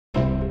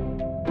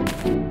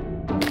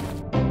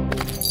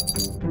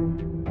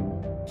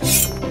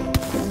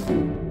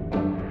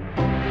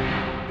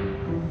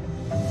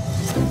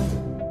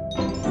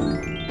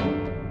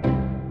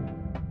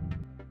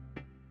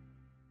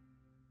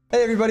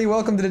Hey everybody,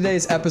 welcome to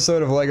today's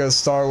episode of LEGO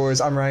Star Wars.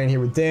 I'm Ryan here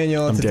with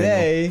Daniel, and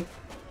today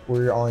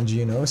we're on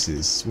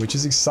Geonosis, which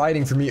is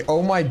exciting for me.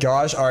 Oh my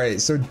gosh. Alright,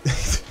 so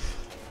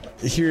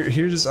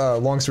here's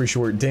long story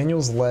short.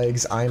 Daniel's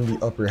legs, I'm the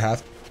upper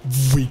half.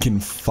 We can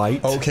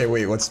fight? Okay,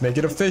 wait, let's make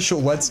it official.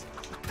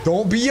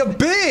 Don't be a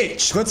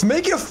bitch! Let's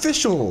make it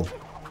official!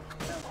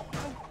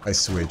 I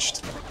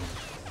switched.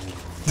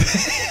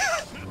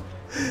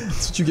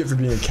 That's what you get for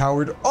being a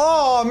coward.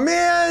 Oh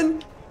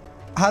man!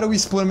 How do we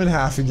split them in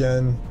half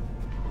again?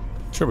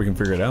 Sure, we can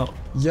figure it out.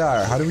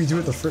 Yeah, how do we do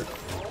it the first?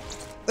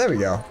 There we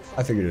go.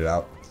 I figured it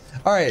out.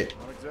 All right.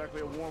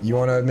 You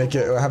want to make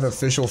it have an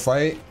official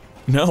fight?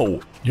 No,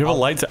 you have a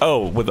lights.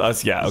 Oh, with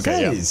us, yeah. Okay,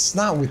 yes,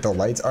 not with the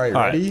lights. All right,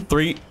 All ready? Right,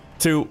 3,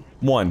 2,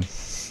 1.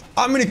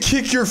 I'm gonna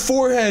kick your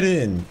forehead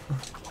in.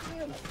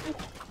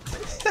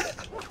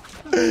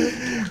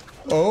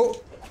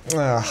 Oh,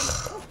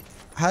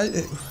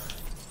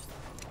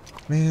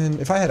 man,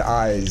 if I had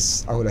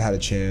eyes, I would have had a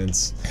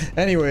chance.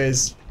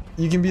 Anyways,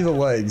 you can be the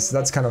legs.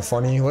 That's kind of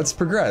funny. Let's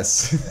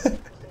progress.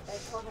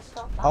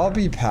 I'll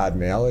be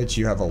Padme. I'll let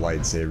you have a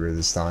lightsaber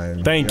this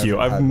time. Thank you.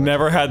 I've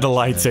never had the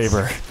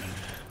lightsaber.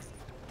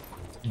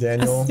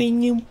 Daniel, come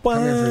here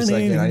for a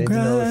second. I need to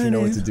know if you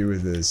know what to do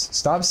with this.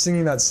 Stop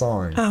singing that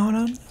song.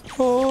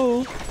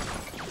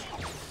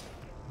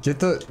 Get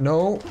the...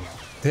 No.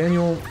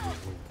 Daniel.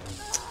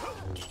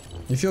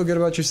 You feel good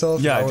about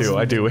yourself? Yeah,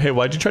 I do. Hey,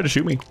 why'd you try to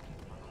shoot me?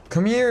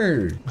 Come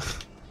here.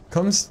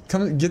 Come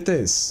get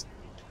this.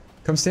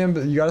 Come stand,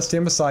 you gotta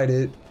stand beside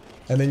it.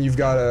 And then you've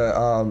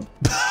gotta,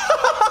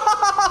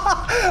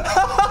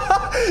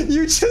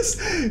 you're just...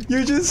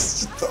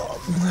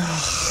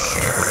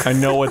 I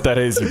know what that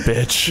is, you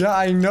bitch. Yeah,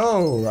 I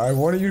know. I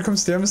wanted you to come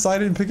stand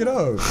beside it and pick it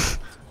up.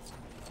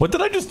 What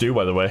did I just do,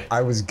 by the way?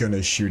 I was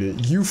gonna shoot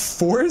it. You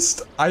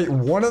forced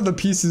one of the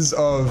pieces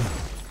of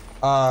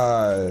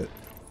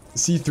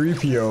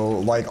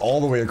C3PO like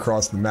all the way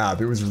across the map.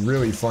 It was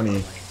really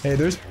funny. Hey,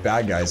 there's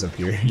bad guys up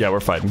here. Yeah, we're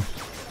fighting.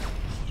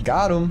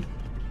 Got him.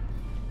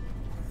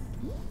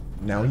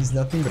 Now he's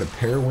nothing but a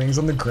pair of wings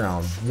on the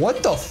ground.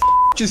 What the f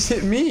just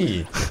hit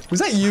me? Was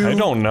that you? I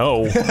don't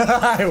know.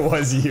 It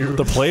was you.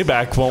 The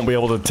playback won't be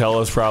able to tell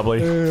us, probably.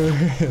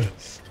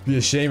 Be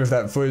a shame if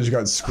that footage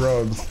got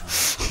scrubbed.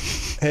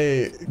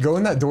 Hey, go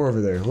in that door over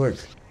there. Look.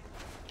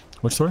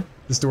 Which door?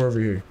 This door over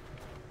here.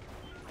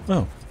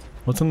 Oh.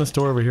 What's in this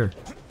door over here?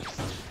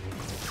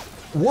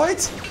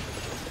 What?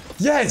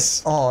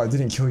 Yes! Oh, it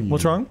didn't kill you.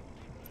 What's wrong?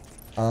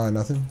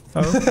 Nothing.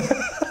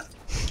 Oh.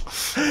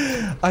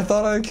 I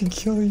thought I could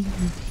kill you.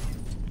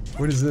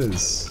 What is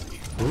this?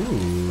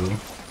 Ooh.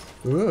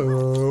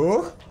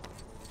 Ooh.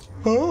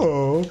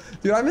 Oh.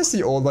 Dude, I miss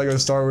the old LEGO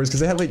Star Wars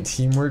because they had like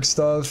teamwork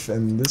stuff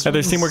and this Hey,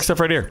 there's teamwork stuff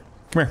right here.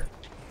 Come here.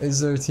 Is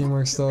there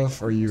teamwork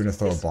stuff or are you gonna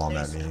throw a bomb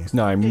at me?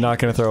 No, I'm not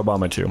gonna throw a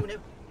bomb at you.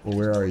 Well,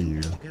 where are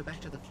you?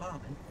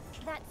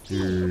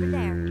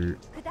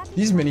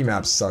 These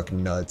mini-maps suck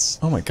nuts.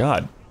 Oh my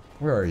god.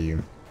 Where are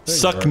you?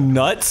 Suck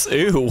nuts?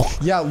 Ew.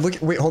 Yeah, look,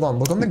 wait, hold on.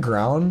 Look on the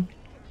ground.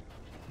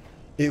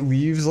 It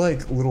leaves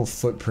like little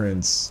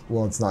footprints.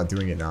 Well, it's not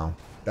doing it now.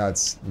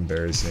 That's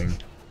embarrassing.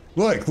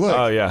 Look.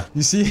 Oh yeah.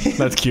 You see?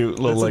 That's cute,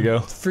 little Lego.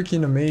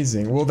 Freaking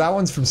amazing. Well, that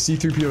one's from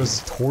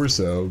C3PO's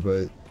torso,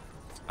 but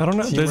I don't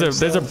know.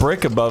 There's a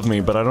brick above me,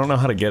 but I don't know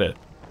how to get it.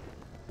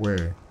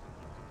 Where?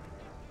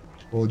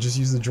 Well, just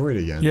use the droid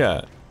again.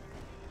 Yeah.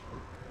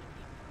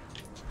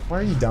 Why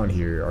are you down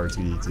here,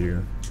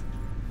 R2D2?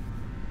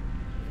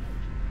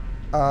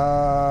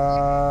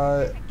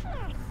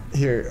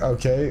 Here,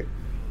 okay.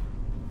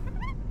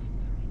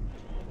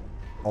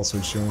 I'll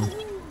switch to him.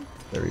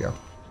 There we go.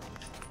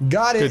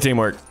 Got it! Good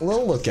teamwork. A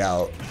little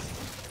lookout.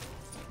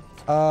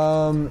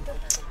 I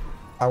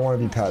want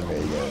to be Padme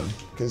again,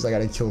 because I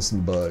gotta kill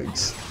some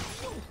bugs.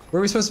 Where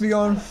are we supposed to be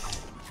going?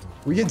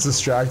 We get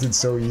distracted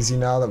so easy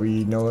now that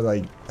we know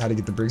like how to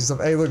get the bricks and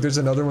stuff. Hey, look, there's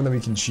another one that we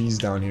can cheese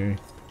down here.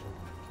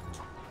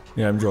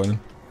 Yeah, I'm joining.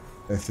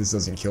 If this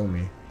doesn't kill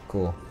me.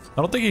 Cool.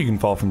 I don't think you can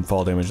fall from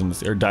fall damage in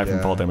this, or die from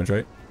fall damage,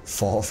 right?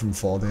 Fall from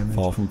fall damage?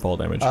 Fall from fall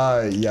damage.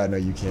 Yeah, no,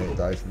 you can't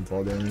die from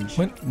fall damage.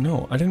 What?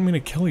 No, I didn't mean to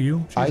kill you.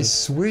 Jesus. I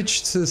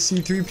switched to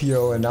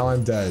C3PO and now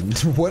I'm dead.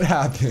 What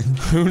happened?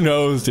 Who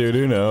knows, dude?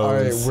 Who knows?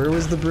 Alright, where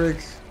was the brick?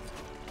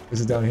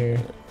 Is it down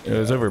here? It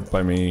was over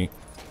by me.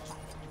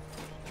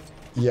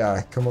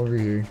 Yeah, come over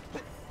here.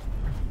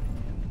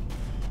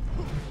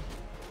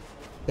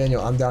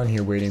 Daniel, I'm down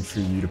here waiting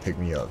for you to pick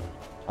me up.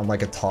 I'm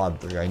like a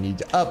toddler. I need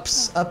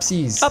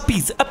upsies.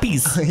 Uppies.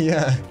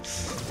 Yeah.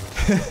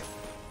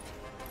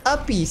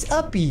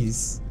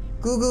 Uppies.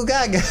 Goo goo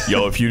gaga.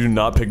 Yo, if you do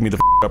not pick me the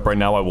up right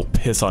now, I will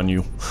piss on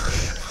you.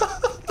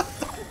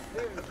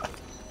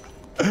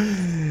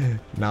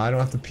 Now I don't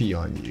have to pee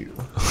on you.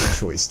 Good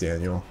choice,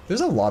 Daniel.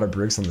 There's a lot of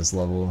bricks on this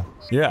level.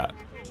 Yeah.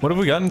 What have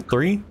we gotten?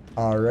 3?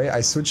 Alright,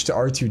 I switched to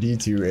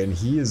R2D2 and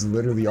he is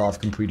literally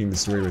off completing the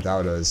story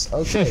without us.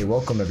 Okay,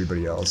 welcome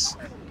everybody else.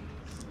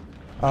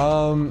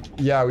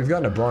 Yeah, we've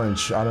gotten a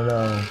bunch. I don't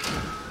know.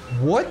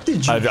 What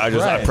did you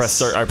I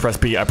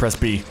pressed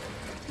B.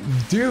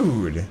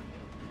 Dude.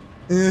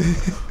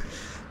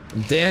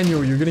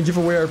 Daniel, you're gonna give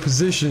away our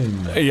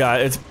position.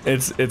 Yeah,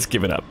 it's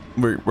given up.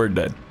 We're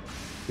dead.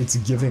 It's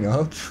giving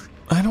up?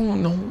 I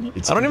don't know.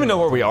 I don't even know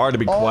where we are, to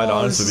be quite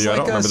honest with you. I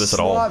don't remember this at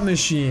all. Slot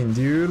machine,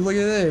 dude. Look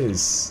at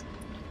this.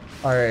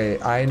 All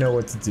right, I know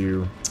what to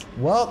do.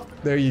 Well,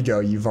 there you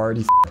go. You've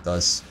already f***ed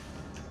us.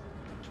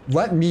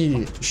 Let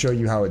me show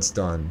you how it's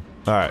done.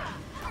 All right.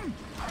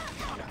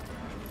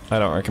 I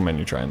don't recommend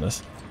you trying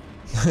this.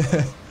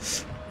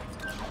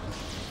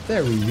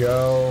 There we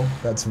go.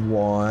 That's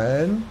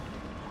one.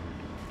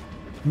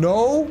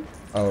 No?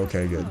 Oh,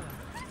 okay, good.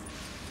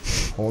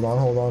 Hold on,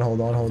 hold on,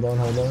 hold on, hold on,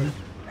 hold on.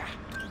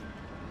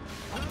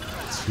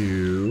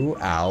 Two.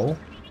 Ow.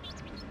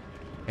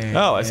 And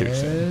oh, I see what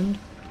you're saying.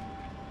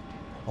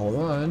 Hold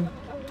on.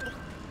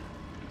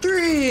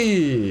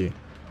 Three!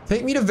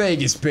 Take me to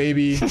Vegas,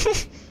 baby.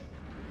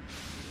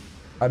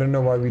 I don't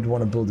know why we'd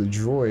want to build a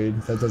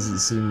droid. That doesn't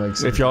seem like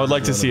something. If y'all would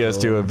like to see us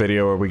do a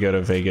video where we go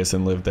to Vegas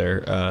and live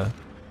there,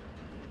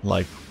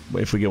 like,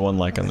 if we get 1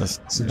 like on this,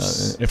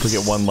 if we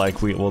get 1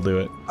 like, we'll do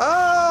it.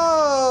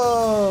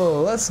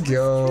 Oh, let's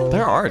go.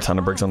 There are a ton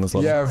of bricks on this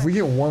level. Yeah, if we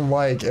get 1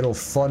 like, it'll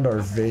fund our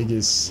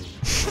Vegas.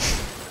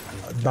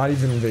 Not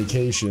even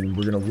vacation.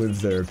 We're gonna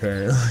live there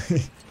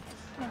apparently.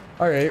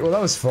 All right. Well,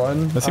 that was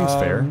fun. That seems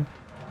fair.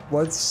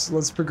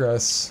 Let's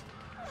progress.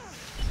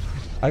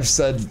 I've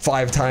said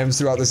 5 times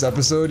throughout this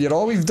episode, yet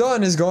all we've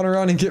done is gone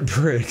around and get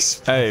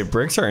bricks. Hey,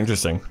 bricks are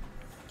interesting.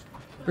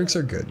 Bricks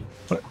are good.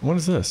 What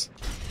is this?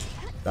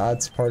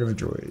 That's part of a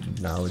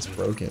droid. Now it's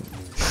broken.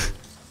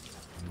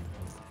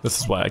 This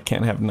is why I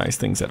can't have nice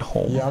things at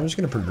home. Yeah, I'm just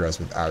gonna progress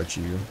without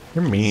you.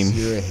 You're mean.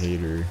 You're a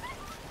hater.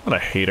 What a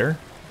hater.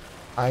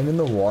 I'm in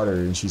the water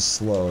and she's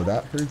slow.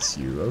 That hurts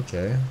you.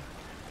 Okay.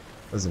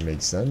 Doesn't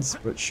make sense,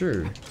 but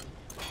sure.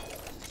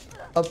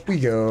 Up we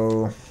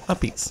go.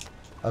 Uppies.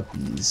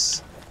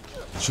 Uppies.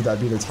 Should that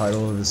be the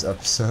title of this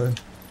episode?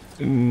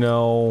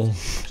 No.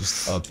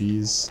 Just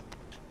uppies.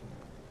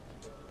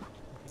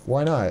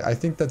 Why not? I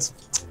think that's...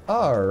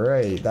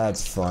 Alright,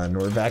 that's fun.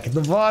 We're back at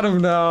the bottom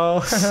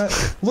now.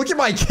 Look at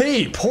my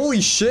cape!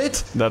 Holy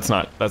shit! That's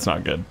not good. That's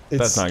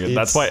not good.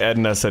 That's why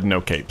Edna said no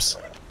capes.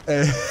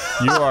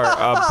 You are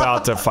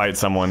about to fight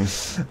someone.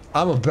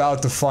 I'm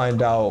about to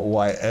find out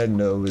why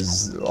Edna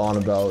was on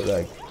about,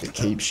 like, the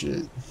cape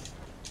shit.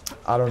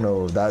 I don't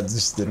know, that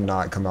just did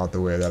not come out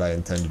the way that I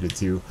intended it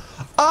to.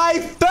 I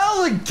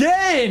fell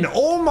again!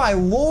 Oh my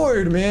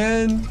lord,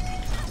 man!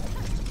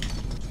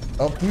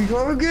 Up we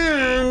go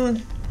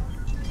again!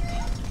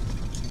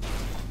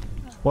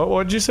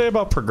 What did you say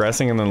about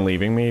progressing and then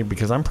leaving me?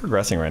 Because I'm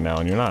progressing right now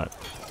and you're not.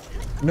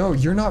 No,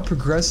 you're not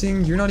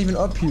progressing. You're not even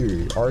up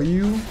here, are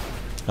you?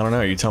 I don't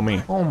know, you tell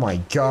me. Oh my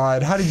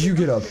god, how did you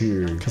get up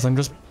here? Because I'm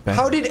just bad.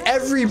 How did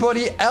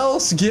everybody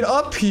else get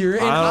up here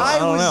and I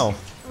don't know.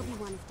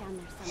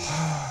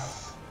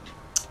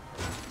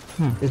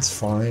 It's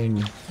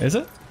fine. Is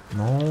it?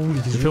 No,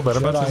 because you feel better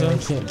about yourself?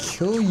 I can't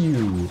kill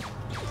you.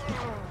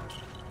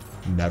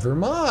 Never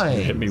mind.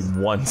 You hit me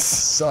once.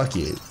 Suck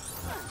it.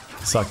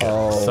 Suck it.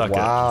 Oh, Suck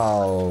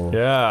wow. it.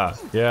 Yeah,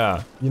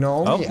 yeah. You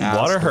know, only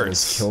water assholes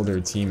hurts. Kill their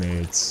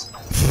teammates.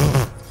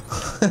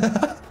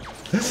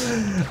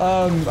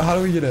 How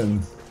do we get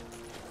in?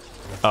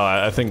 Oh,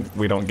 I think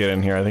we don't get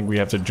in here. I think we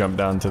have to jump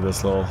down to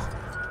this little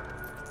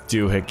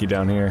doohickey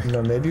down here.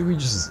 No, maybe we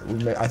just...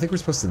 I think we're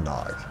supposed to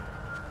knock.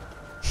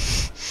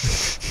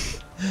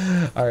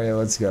 Alright,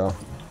 let's go.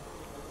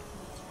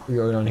 We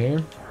go down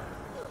here.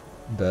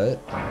 Bet.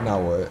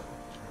 Now what?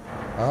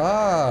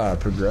 Ah,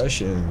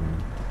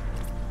 progression.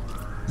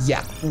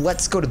 Yeah,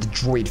 let's go to the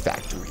droid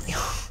factory.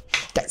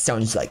 That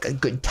sounds like a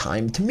good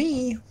time to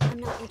me. I'm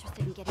not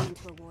interested in getting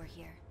into a war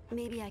here.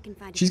 Maybe I can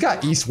find. She's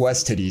got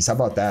east-west titties. How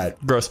about that?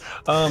 Gross.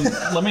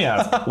 Let me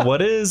ask,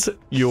 what is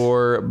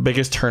your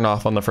biggest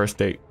turnoff on the first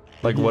date?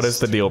 Like, what is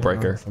the deal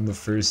breaker? On the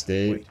first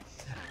date?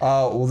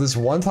 Well, this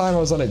one time I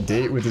was on a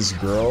date with this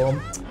girl,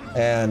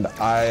 and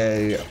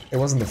it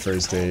wasn't the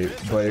first date,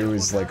 but it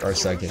was like our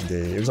second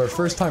date. It was our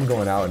first time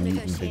going out and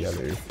eating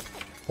together.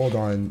 Hold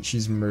on,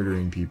 she's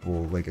murdering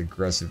people, like,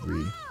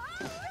 aggressively.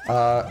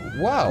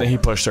 Wow. He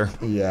pushed her.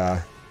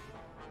 Yeah.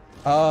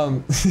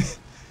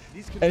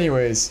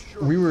 Anyways,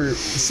 we were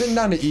sitting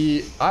down to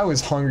eat. I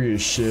was hungry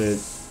as shit,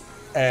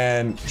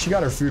 and she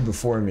got her food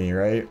before me,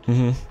 right?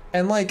 Mm-hmm.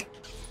 And, like,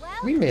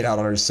 we made out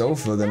on her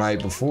sofa the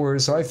night before,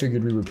 so I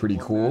figured we were pretty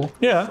cool.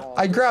 Yeah.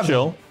 I grabbed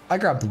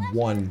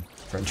one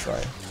french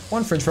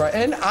fry,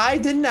 and I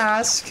didn't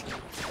ask.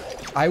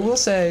 I will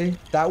say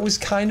that was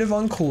kind of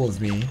uncool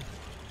of me.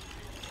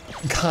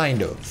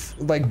 Kind of,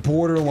 like,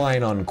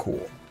 borderline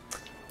uncool.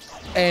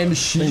 And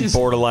she just...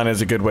 borderline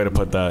is a good way to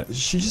put that.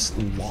 She just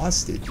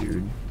lost it,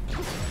 dude.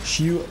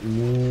 She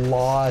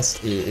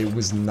lost it. It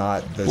was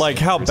not the... Like,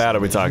 how bad are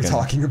we talking?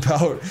 Talking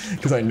about,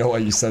 because I know why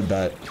you said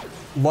that.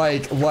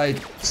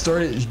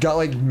 Got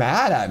like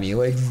mad at me,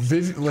 like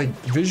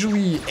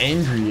visually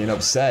angry and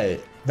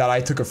upset that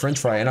I took a french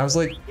fry, and I was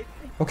like,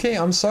 okay,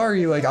 I'm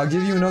sorry, like, I'll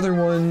give you another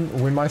one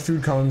when my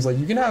food comes, like,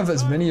 you can have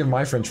as many of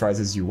my french fries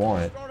as you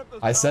want.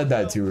 I said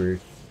that to her,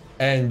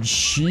 and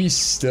she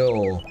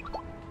still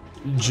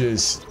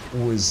just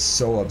was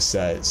so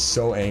upset,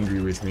 so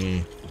angry with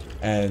me,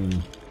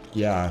 and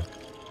yeah,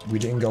 we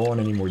didn't go on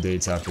any more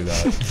dates after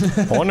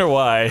that. I wonder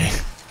why.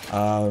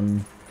 I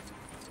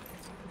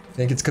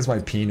think it's because my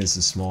penis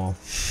is small.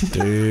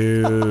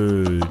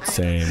 Dude,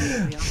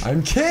 same.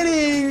 I'm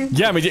kidding!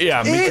 Yeah, me too.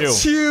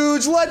 It's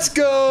huge, let's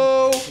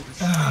go!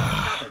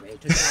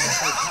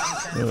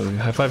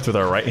 High fives with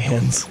our right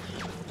hands.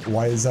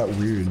 Why is that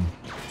weird?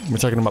 We're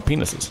talking about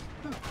penises.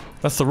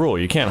 That's the rule.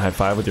 You can't high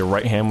five with your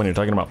right hand when you're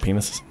talking about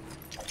penises.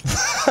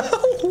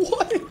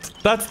 What?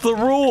 That's the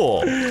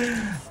rule.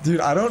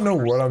 Dude, I don't know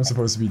what I'm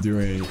supposed to be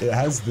doing. It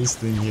has this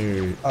thing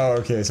here. Oh,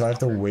 okay, so I have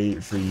to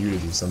wait for you to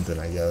do something,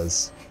 I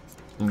guess.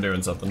 I'm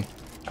doing something.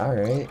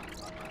 Alright.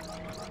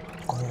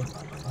 Hold on.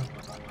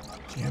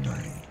 Can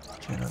I?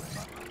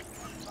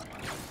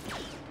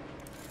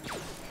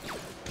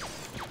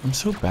 I'm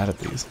so bad at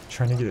these.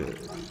 Trying to get an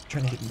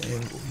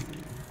angle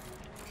here.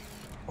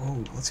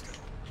 Oh, let's go.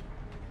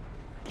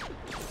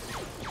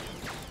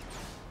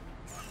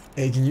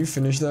 Hey, can you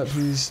finish that,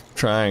 please?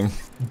 Trying.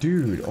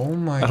 Dude, oh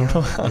my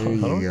god. There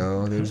you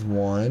go. There's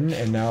one,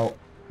 and now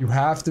you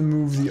have to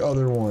move the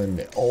other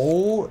one.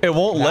 Oh, it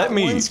won't let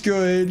me. That one's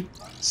good.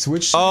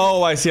 Switch.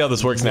 Oh, I see how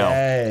this works now.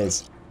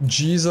 Yes.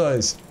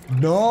 Jesus.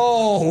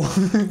 No.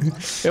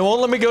 It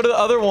won't let me go to the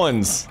other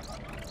ones.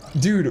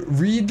 Dude,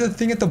 read the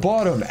thing at the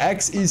bottom.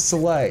 X is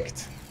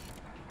select.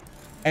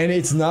 And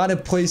it's not a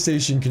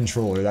PlayStation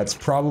controller. That's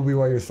probably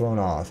why you're thrown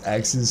off.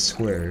 X is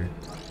square.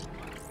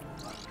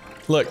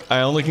 Look,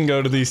 I only can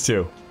go to these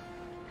two.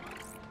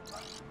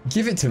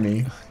 Give it to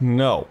me.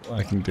 No,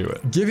 I can do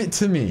it. Give it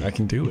to me. I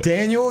can do it.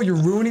 Daniel, you're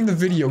ruining the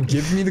video.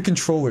 Give me the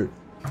controller.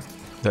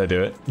 Did I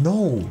do it?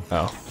 No.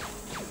 Oh.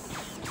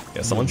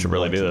 Yeah, someone should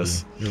really do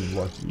this.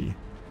 You're lucky.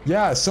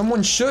 Yeah,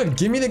 someone should.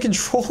 Give me the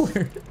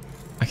controller.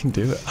 I can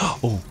do it.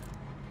 Oh.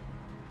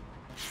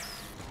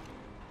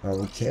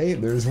 Okay,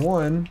 there's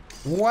one.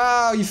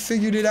 Wow, you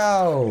figured it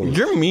out.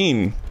 You're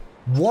mean.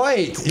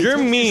 What? You're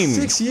mean.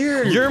 6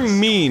 years. You're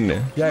mean.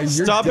 Yeah,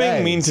 you're Stop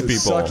dead, being mean to so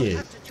people. Suck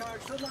it.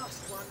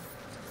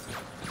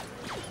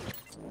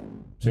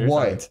 Say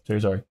what? Sorry. Say you're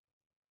sorry.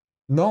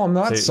 No, I'm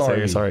not say sorry.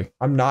 You're sorry.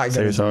 I'm not say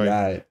gonna you're do sorry.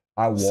 that.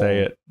 I won't. Say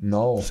it.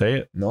 No. Say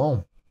it.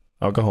 No.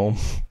 I'll go home.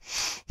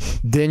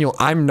 Daniel,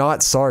 I'm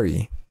not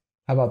sorry.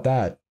 How about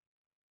that?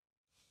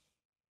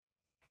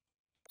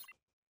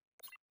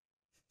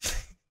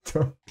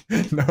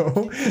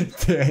 No,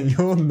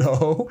 Daniel,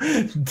 no.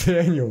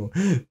 Daniel,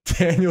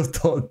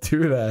 don't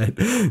do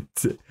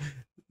that.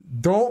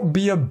 Don't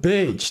be a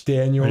bitch,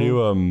 Daniel. Are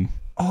you,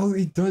 Oh,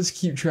 it does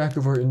keep track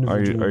of our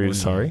individual. Are you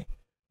sorry?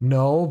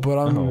 No, but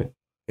I'm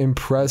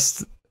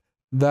impressed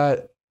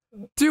that...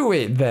 Do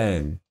it,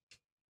 then.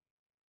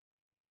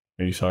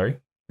 Are you sorry?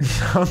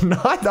 I'm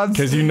not.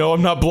 Because you know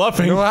I'm not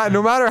bluffing.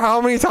 No matter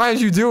how many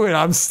times you do it,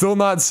 I'm still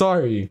not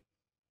sorry.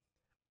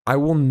 I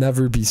will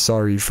never be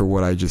sorry for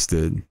what I just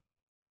did.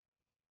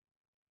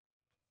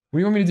 What do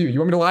you want me to do? You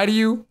want me to lie to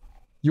you?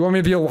 You want me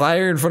to be a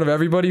liar in front of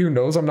everybody who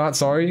knows I'm not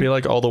sorry? Be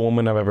like all the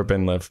women I've ever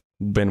been with.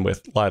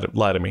 Lie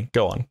to me.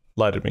 Go on.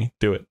 Lie to me.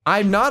 Do it.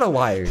 I'm not a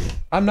liar.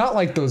 I'm not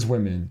like those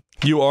women.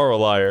 You are a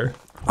liar.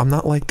 I'm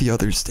not like the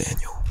others,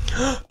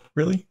 Daniel.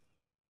 Really?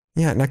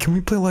 Yeah, now can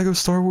we play Lego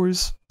Star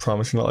Wars?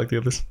 Promise you're not like the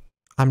others?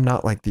 I'm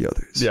not like the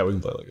others. Yeah, we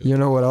can play like You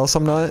know what else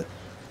I'm not?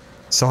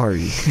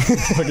 Sorry.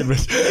 Fucking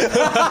bitch.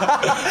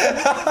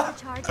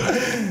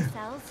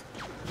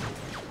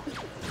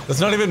 That's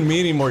not even me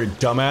anymore, you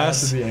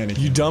dumbass.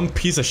 You dumb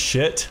piece of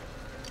shit.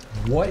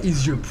 What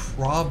is your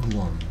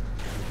problem?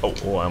 Oh,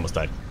 I almost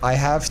died. I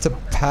have to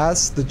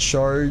pass the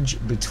charge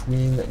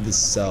between the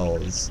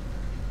cells.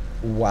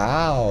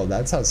 Wow,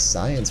 that's how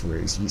science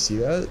works. You see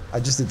that? I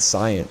just did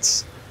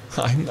science.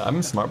 I'm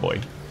a smart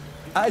boy.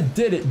 I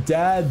did it,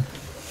 Dad.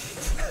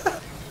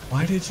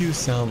 Why did you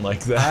sound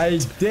like that? I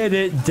did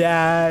it,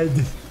 Dad.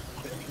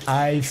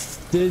 I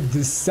did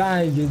the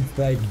science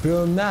like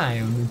Bill Nye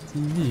on the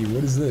TV.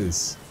 What is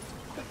this?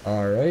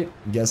 Alright,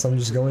 guess I'm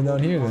just going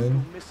down here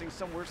then.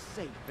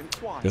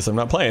 Guess I'm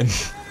not playing.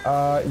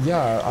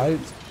 Yeah,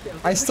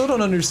 I still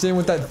don't understand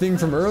what that thing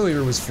from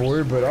earlier was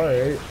for, but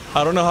alright.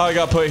 I don't know how I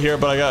got put here,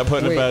 but I got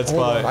put in a bad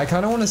spot. On. I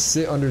kind of want to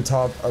sit under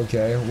top.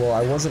 Okay, well,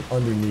 I wasn't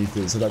underneath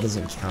it, so that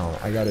doesn't count.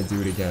 I gotta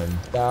do it again.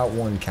 That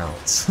one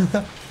counts.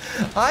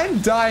 I'm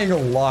dying a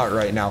lot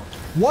right now.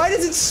 Why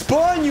does it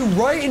spawn you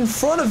right in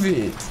front of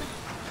it?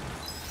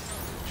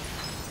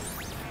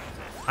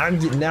 I'm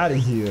getting out of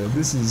here.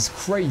 This is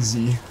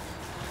crazy.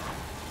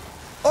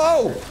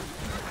 Oh!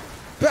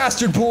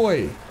 Bastard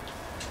boy!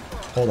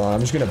 Hold on, I'm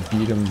just gonna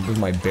beat him with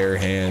my bare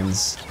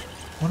hands.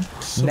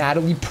 What?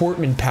 Natalie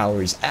Portman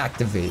powers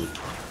activate.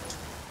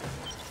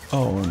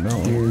 Oh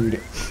no. Dude.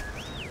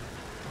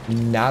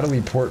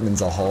 Natalie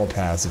Portman's a hall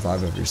pass if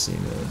I've ever seen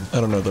it.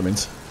 I don't know what that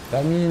means.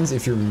 That means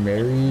if you're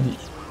married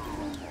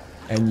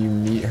and you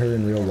meet her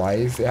in real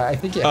life, I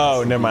think it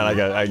Oh, never mind, I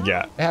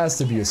got it has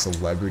to be a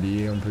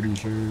celebrity, I'm pretty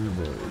sure,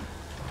 but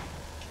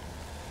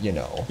you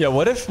know. Yeah,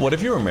 what if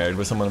you were married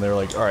with someone and they were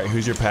like, alright,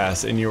 who's your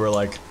pass? And you were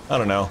like, I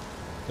don't know,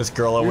 this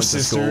girl I went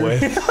to school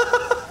with.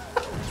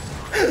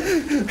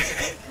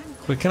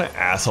 What kind of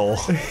asshole?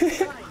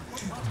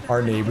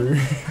 Our neighbor.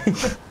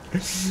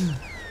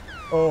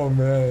 Oh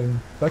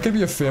man, that could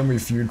be a Family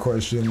Feud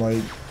question.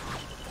 Like,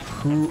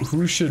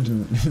 who should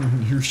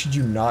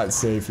you not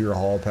say for your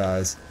hall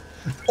pass?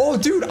 Oh,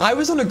 dude, I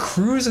was on a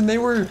cruise and they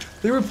were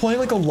playing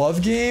like a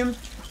love game,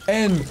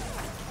 and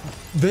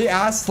they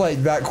asked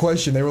like that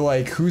question. They were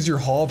like, "Who's your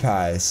hall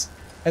pass?"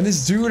 And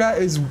this dude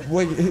and his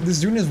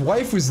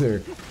wife was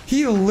there.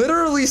 He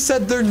literally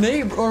said their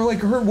name or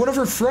like one of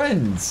her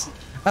friends,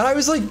 and I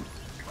was like,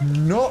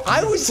 no,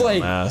 I was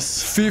like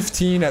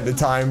 15 at the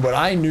time, but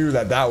I knew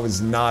that was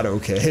not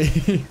okay.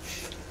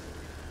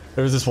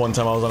 There was this one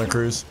time I was on a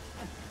cruise,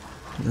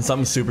 and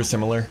something super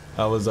similar.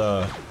 I was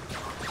no,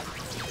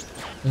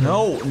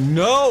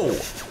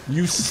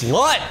 you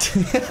slut!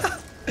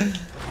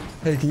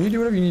 Hey, can you do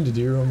whatever you need to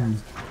do?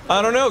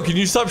 I don't know. Can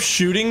you stop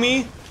shooting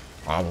me?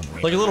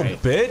 Probably. Like a little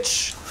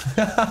bitch.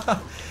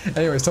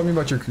 Anyways, tell me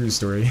about your cruise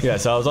story. Yeah,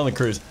 so I was on the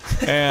cruise,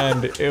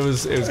 and it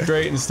was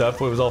great and stuff.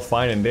 It was all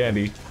fine and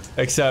dandy,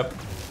 except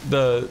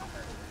same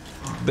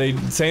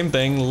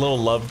thing, little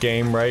love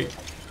game, right?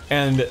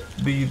 And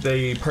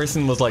the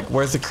person was like,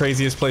 "Where's the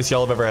craziest place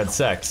y'all have ever had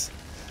sex?"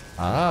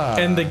 Ah.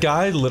 And the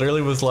guy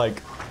literally was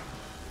like,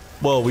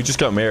 "Well, we just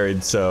got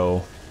married,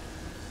 so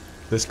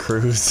this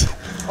cruise."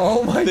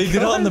 Oh my god. They did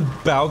it on the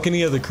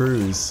balcony of the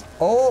cruise.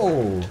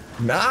 Oh,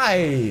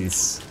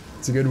 nice.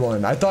 It's a good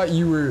one. I thought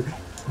you were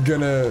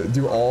gonna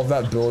do all of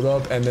that build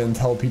up and then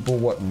tell people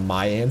what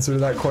my answer to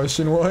that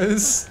question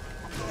was.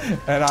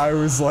 And I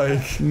was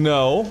like,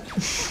 no.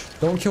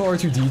 Don't kill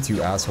R2-D2,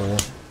 asshole.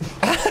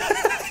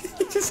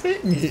 You just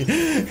hit me.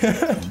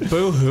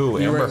 Boo-hoo,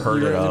 Amber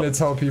heard it You up. were gonna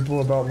tell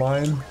people about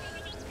mine?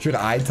 Should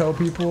I tell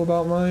people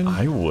about mine?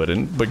 I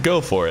wouldn't, but go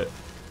for it.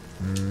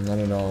 I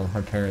don't know.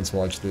 My parents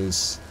watch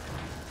this.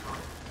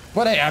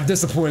 But hey, I've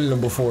disappointed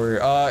them before.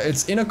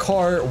 It's in a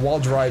car while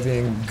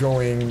driving,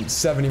 going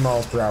 70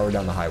 miles per hour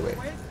down the highway.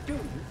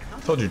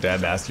 Told your dad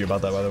to ask you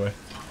about that, by the way.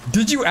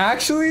 Did you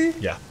actually?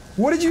 Yeah.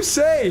 What did you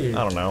say?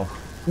 I don't know.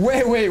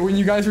 Wait, when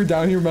you guys were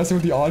down here messing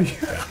with the audio?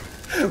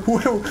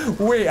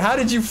 wait, how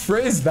did you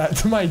phrase that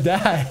to my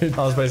dad?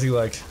 I was basically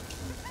like,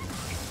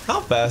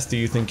 how fast do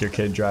you think your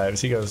kid drives?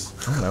 He goes,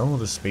 I don't know,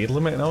 the speed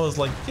limit? And I was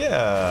like,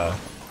 yeah.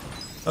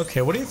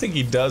 Okay, what do you think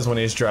he does when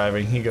he's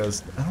driving? He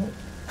goes, I don't...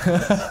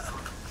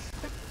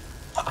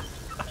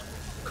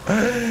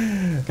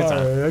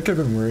 That could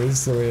have been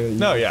worse the way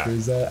that you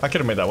phrased that. I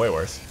could have made that way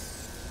worse.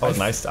 I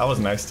was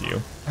nice to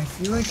you. I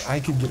feel like I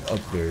could get up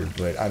there,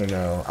 but I don't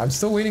know. I'm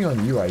still waiting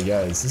on you, I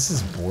guess. This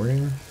is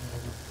boring.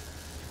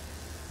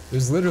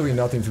 There's literally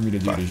nothing for me to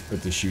do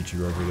but to shoot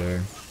you over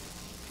there.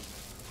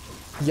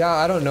 Yeah,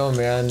 I don't know,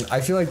 man. I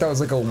feel like that was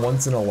like a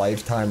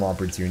once-in-a-lifetime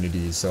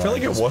opportunity, so I feel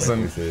like it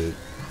wasn't. With it.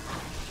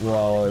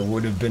 Well, it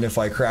would have been if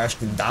I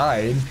crashed and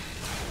died.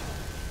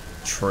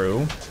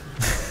 True.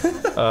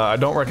 I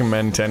don't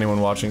recommend to anyone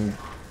watching.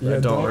 Yeah, I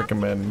don't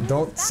recommend.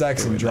 Don't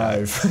sex and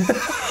drive.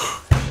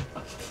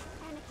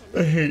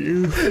 I hate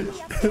you.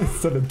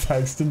 Instead of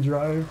text and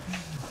drive.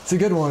 It's a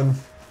good one.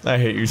 I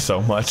hate you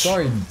so much.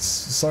 Sorry,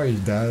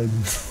 Dad.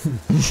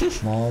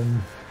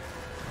 Mom.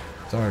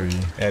 Sorry.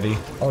 Eddie.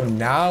 Oh,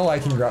 now I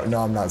can grab. No,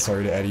 I'm not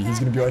sorry to Eddie. He's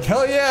gonna be like,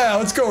 hell yeah,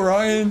 let's go,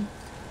 Ryan.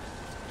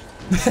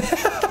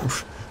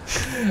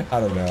 I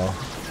don't know.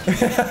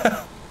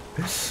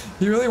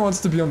 He really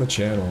wants to be on the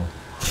channel.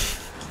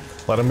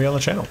 Let him be on the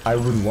channel. I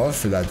would love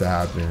for that to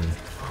happen.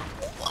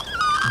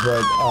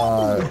 But,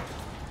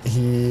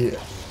 he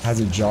has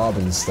a job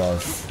and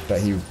stuff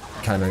that he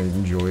kind of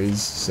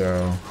enjoys,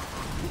 so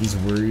he's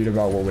worried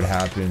about what would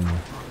happen.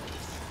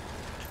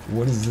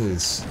 What is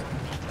this?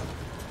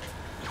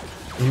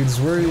 He was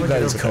worried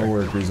that his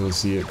coworkers will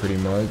see it pretty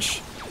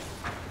much.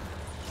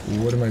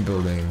 What am I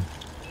building?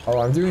 Oh,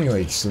 I'm doing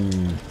like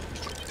some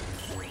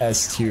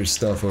S tier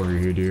stuff over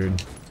here,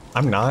 dude.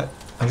 I'm not.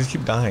 I just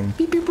keep dying.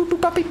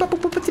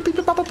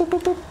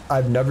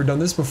 I've never done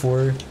this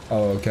before.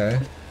 Oh, okay.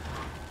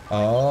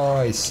 Oh,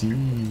 I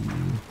see.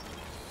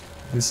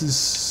 This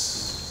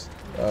is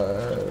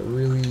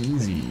really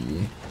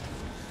easy.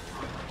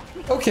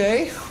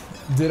 Okay.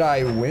 Did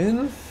I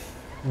win?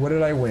 What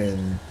did I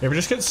win? You ever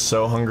just get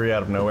so hungry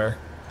out of nowhere?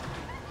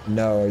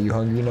 No, are you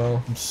hungry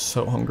now? I'm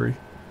so hungry.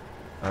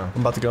 Oh.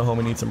 I'm about to go home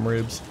and eat some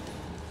ribs.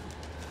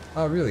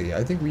 Oh, really?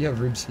 I think we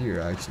have ribs here,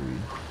 actually.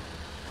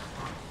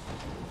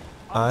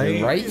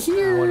 They're right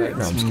here?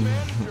 No, I'm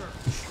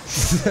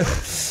just kidding.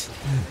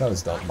 That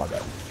was dumb, my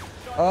bad.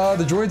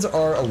 The droids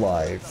are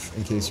alive,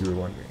 in case you were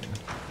wondering.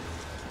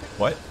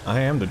 What?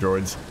 I am the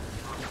droids.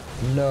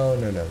 No.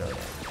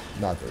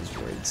 Not those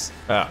droids.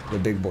 Ah. The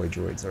big boy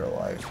droids are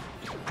alive.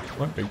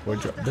 What big boy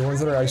droid? The ones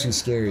that are actually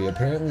scary.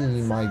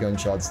 Apparently, my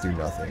gunshots do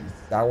nothing.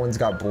 That one's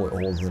got bullet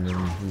holes in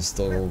him. He's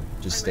still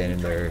just standing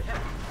there,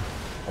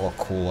 all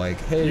cool, like,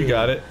 hey. You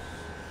got it.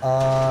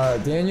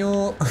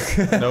 Daniel.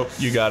 Nope,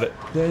 you got it.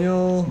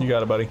 Daniel. You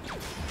got it, buddy.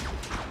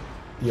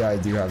 Yeah, I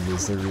do have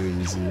this. They're really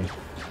easy.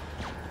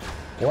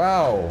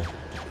 Wow.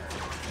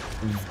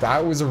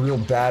 That was a real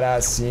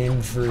badass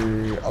scene for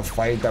a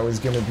fight that was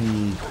gonna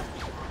be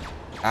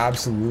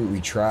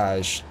absolutely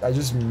trash. I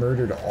just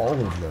murdered all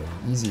of them.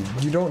 Easy.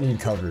 You don't need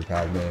cover,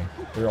 Padme.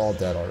 They're all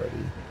dead already.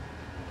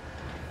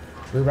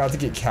 We're about to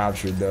get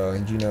captured, though.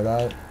 Did you know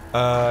that?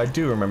 I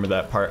do remember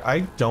that part. I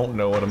don't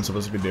know what I'm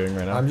supposed to be doing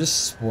right now. I'm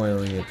just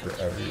spoiling it for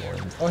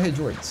everyone. Oh, hey,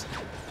 droids.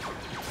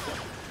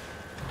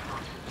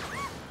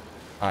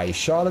 I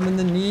shot him in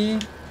the knee,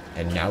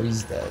 and now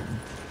he's dead.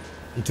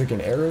 He took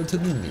an arrow to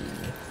the knee.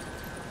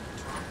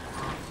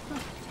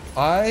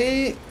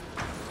 I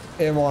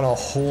am on a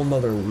whole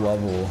nother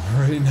level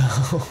right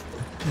now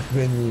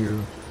than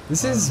you.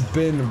 This has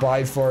been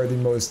by far the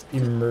most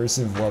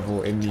immersive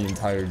level in the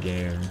entire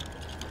game.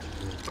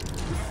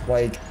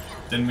 Like,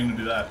 didn't mean to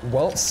do that.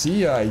 well,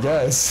 see ya, I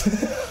guess.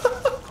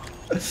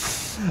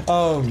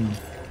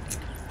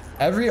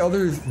 Every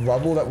other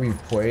level that we've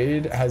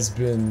played has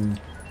been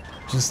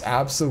just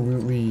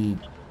absolutely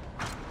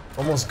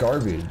almost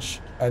garbage,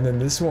 and then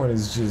this one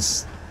is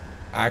just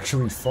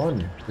actually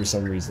fun for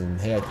some reason.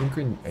 Hey, I think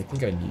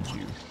I need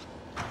you.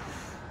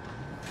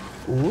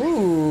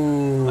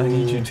 Ooh. I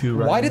need you too,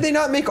 Ryan. Why did they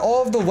not make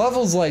all of the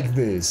levels like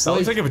this? That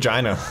looks like a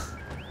vagina.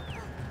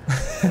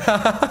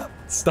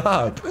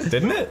 Stop.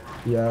 Didn't it?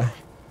 Yeah.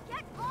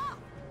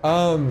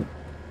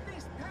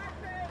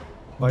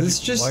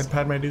 Why'd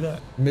Padme do that?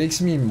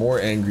 Makes me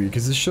more angry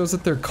because this shows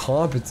that they're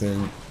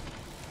competent,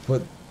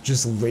 but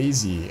just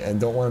lazy and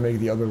don't want to make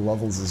the other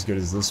levels as good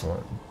as this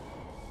one.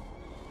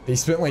 They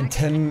spent like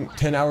 10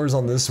 hours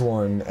on this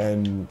one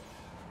and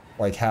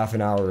like half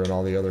an hour on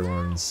all the other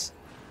ones.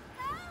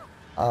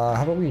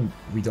 How about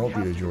we don't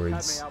be the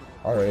droids?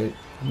 Alright.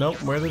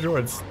 Nope, we're the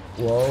droids.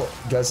 Well,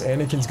 guess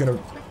Anakin's gonna...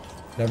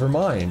 Never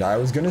mind. I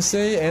was gonna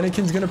say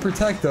Anakin's gonna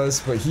protect us,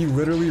 but he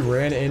literally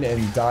ran in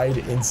and died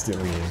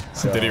instantly.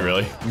 So, Did he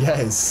really?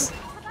 yes.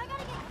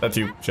 That's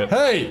you. Shit.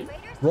 Hey!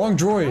 Wrong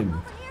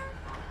droid.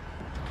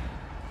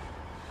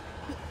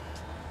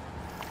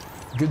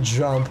 Good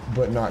jump,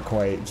 but not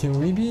quite. Can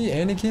we be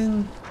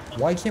Anakin?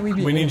 Why can't we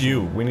be We Anakin? need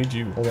you. We need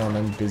you. Hold on,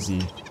 I'm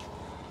busy.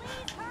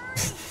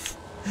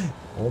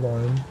 Hold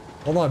on.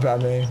 Hold on,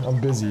 Padme. I'm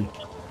busy.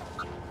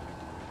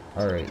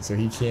 Alright, so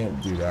he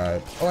can't do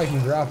that. Oh, I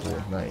can grapple.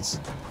 Nice.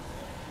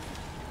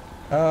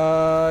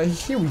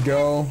 Here we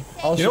go.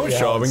 You know what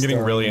show I've been getting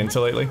really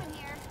into lately?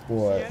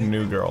 What?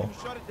 New Girl.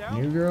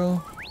 New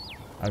Girl?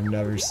 I've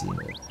never seen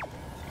it.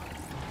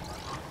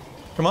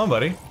 Come on,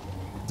 buddy.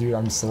 Dude,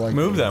 I'm selecting.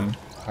 Move them.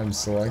 I'm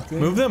selecting.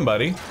 Move them,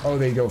 buddy. Oh,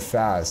 they go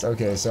fast.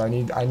 Okay, so I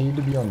need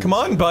to be on. Come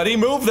on, buddy.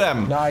 Move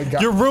them. No, I got.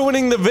 You're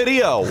ruining the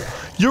video.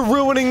 You're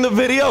ruining the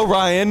video,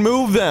 Ryan.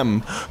 Move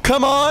them.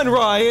 Come on,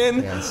 Ryan.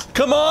 Yes.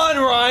 Come on,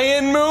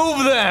 Ryan.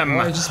 Move them.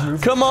 I just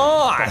moved. Come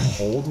on.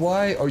 Hold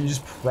Y? Oh, you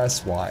just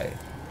press Y.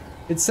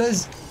 It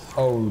says,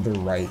 oh, the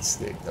right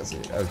stick does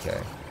it.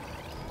 Okay.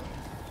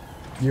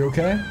 You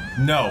okay?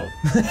 No.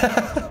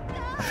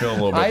 I feel a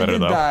little bit I better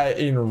did though. that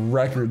in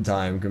record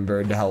time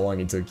compared to how long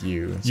it took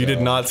you. You did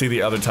so. not see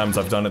the other times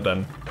I've done it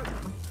then.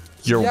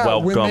 You're Yeah,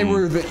 welcome. when they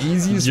were the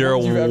easiest You're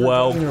ones you've ever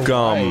done in your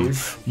welcome.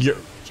 life. You're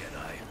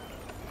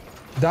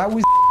That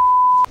was.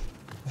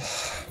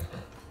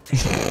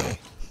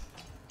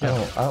 I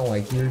don't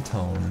like your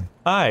tone.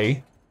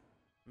 I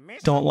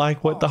don't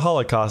like what the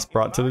Holocaust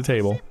brought to the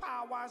table.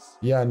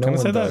 Yeah, no Can we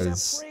one say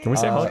does. that? Can we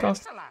say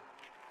Holocaust?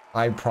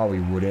 I probably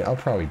wouldn't. I'll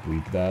probably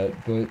bleep that,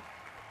 but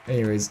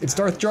anyways, it's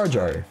Darth Jar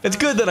Jar. It's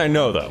good that I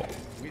know though.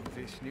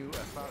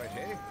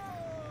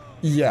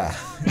 Yeah,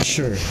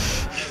 sure.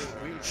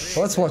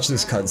 Well, let's watch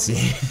this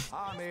cutscene.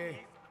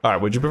 All right,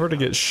 would you prefer to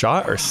get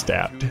shot or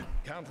stabbed?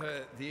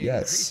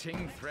 Yes.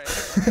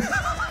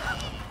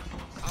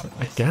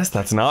 I guess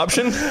that's an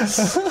option.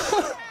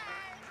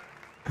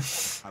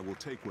 I will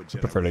take what I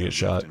prefer to get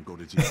shot.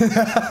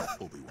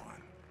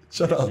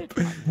 Shut up.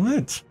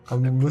 What?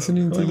 I'm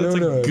listening to That's a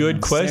Yoda.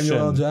 good question.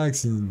 Samuel L.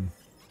 Jackson.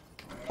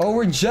 Oh,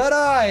 we're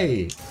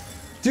Jedi!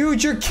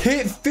 Dude, you're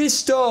Kit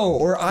Fisto!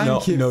 Or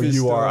I'm Kit Fisto. No,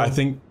 you are. I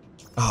think.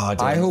 Oh,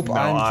 I hope no,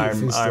 I'm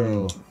Kit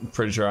I'm Fisto.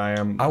 pretty sure I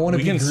am. I wanna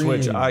We be can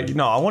switch. green.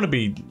 I want to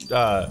be.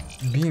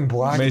 Being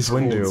black Mace is cool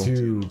Windu.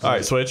 too. All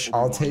right, switch.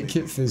 I'll take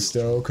Kit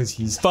Fisto because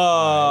he's.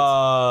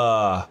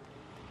 Fuck.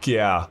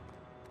 Yeah.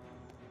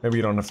 Maybe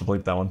you don't have to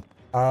bleep that one.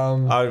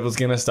 I was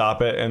gonna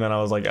stop it, and then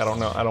I was like, I don't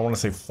know. I don't want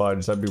to say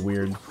fudge. That'd be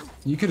weird.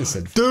 You could have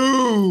said.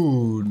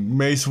 Dude,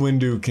 Mace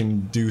Windu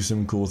can do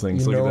some cool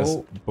things. You Look at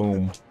know- this.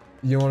 Boom.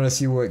 You want to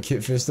see what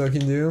Kit Fisto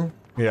can do?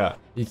 Yeah.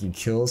 He can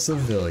kill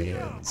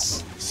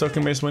civilians. So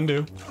can Mace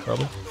Windu,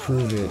 probably.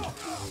 Prove it.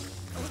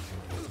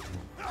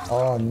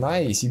 Oh,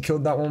 nice. You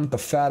killed that one with the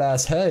fat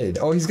ass head.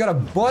 Oh, he's got a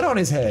butt on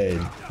his head.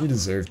 He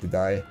deserved to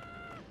die.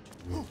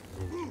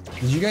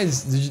 Did you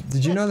guys,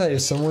 did you know that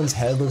if someone's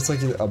head looks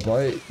like a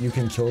butt, you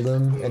can kill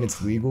them and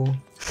it's legal?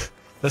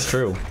 That's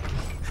true.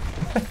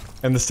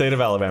 In the state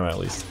of Alabama, at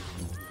least.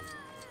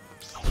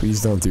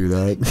 Please don't do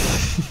that.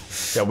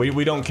 Yeah,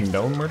 we don't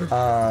condone murder.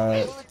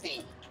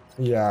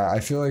 Yeah, I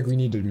feel like we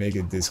need to make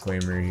a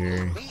disclaimer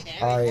here.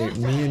 Alright,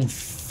 me and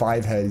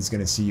Fivehead is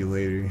gonna see you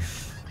later.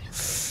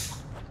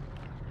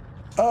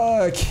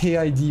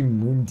 KID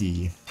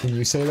Mundi. Can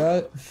you say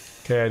that?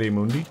 KID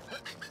Mundi.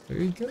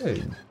 Very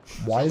good.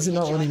 Why is it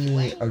not letting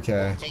me?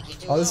 Okay.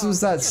 Oh, this was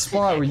that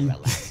spot where you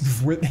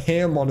went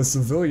ham on a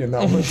civilian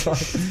that one time.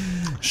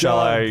 Shall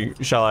I?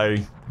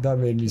 That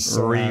made me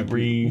so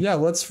happy. Yeah,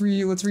 let's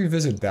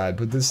revisit that,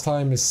 but this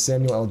time is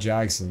Samuel L.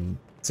 Jackson.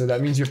 So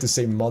that means you have to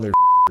say mother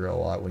a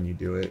lot when you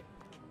do it.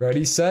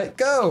 Ready, set,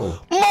 go!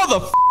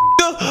 Mother,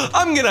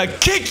 I'm gonna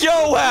kick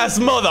your ass,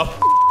 mother.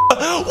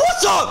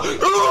 What's up?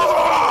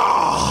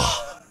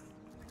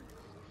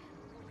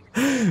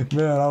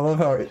 Man, I love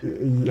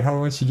how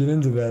much you get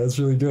into that. That's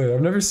really good.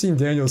 I've never seen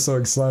Daniel so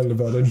excited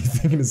about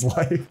anything in his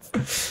life.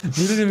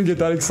 He didn't even get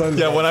that excited.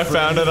 Yeah, when I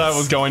found out I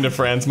was going to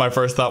France, my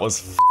first thought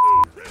was.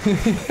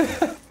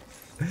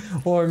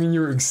 Well, I mean, you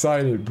were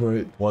excited,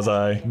 but was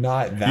I?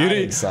 Not that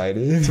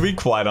excited. To be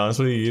quite honest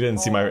with you, you didn't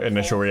see my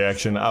initial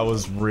reaction. I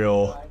was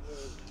real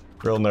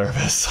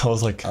nervous. I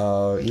was like,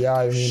 yeah,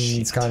 I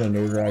mean, it's kind of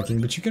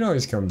nerve-wracking, but you can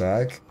always come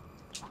back.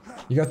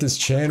 You got this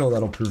channel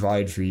that'll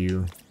provide for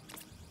you.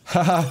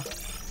 Haha,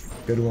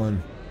 good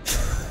one.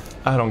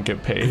 I don't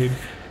get paid.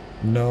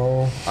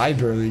 No, I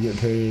barely get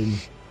paid.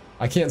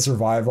 I can't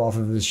survive off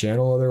of this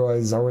channel,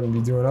 otherwise I wouldn't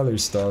be doing other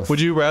stuff. Would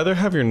you rather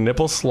have your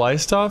nipple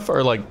sliced off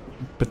or like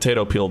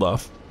potato peeled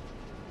off?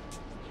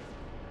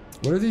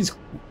 What are these?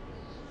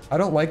 I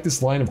don't like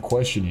this line of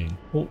questioning.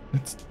 Well,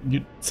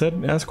 you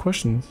said ask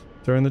questions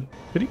during the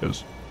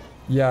videos.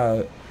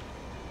 Yeah,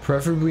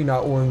 preferably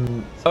not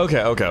one.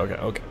 Okay.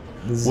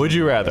 Would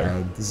you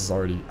rather? This is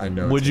already, I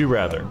know. Would you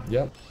rather?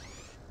 Yep.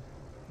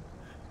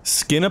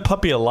 Skin a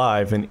puppy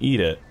alive and eat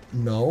it.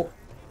 No.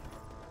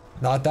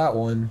 Not that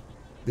one.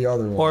 The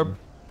other one. Or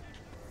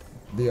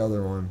the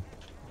other one.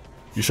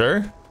 You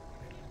sure?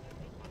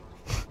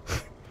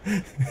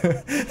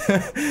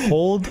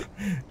 Hold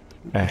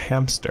a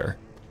hamster.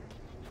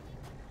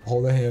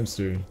 Hold a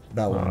hamster.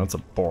 That one. Oh, that's a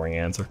boring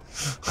answer.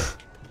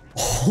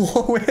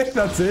 Oh, wait,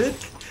 that's it?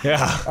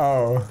 Yeah.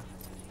 Oh.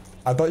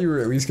 I thought you were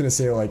at least gonna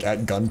say like at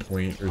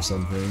gunpoint or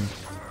something.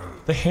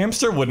 The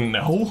hamster wouldn't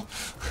know.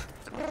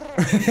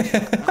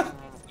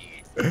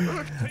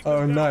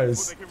 Oh,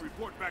 nice.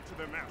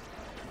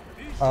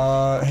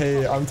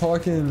 Hey, I'm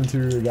talking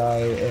to a guy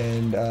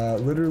and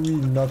literally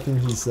nothing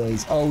he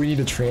says. Oh, we need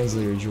a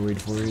translator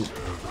droid for it.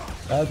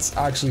 That's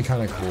actually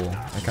kind of cool.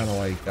 I kind of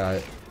like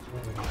that.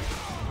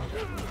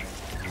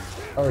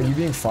 Oh, are you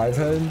being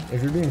 5-head?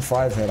 If you're being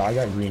 5-head, I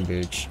got green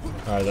bitch.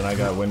 Alright, then I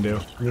got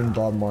window. Green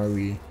Bob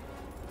Marley.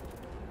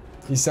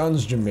 He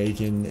sounds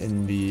Jamaican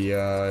in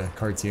the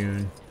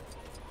cartoon.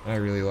 I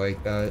really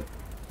like that.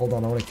 Hold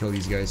on, I want to kill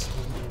these guys.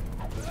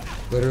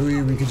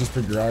 Literally, we could just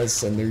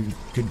progress and there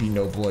could be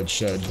no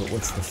bloodshed, but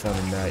what's the fun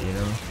in that, you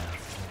know?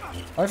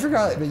 I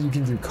forgot that you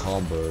can do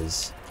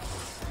combos.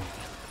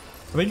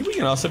 I think we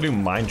can also do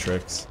mind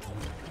tricks.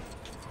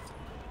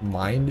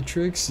 Mind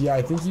tricks? Yeah,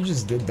 I think you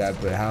just did that,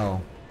 but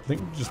how? I think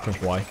you just push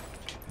Y.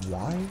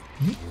 Why?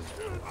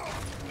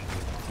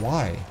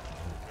 Why?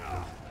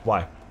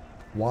 Why?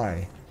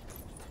 Why?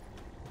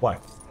 Why?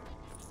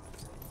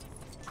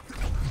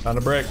 Found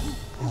a brick.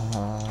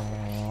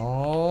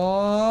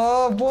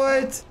 Oh,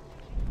 what?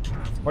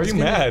 Why are you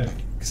mad?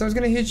 Because I was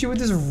gonna hit you with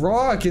this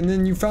rock and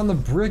then you found the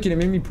brick and it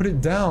made me put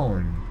it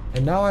down.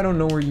 And now I don't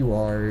know where you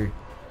are.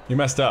 You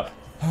messed up.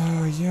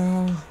 Oh,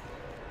 yeah.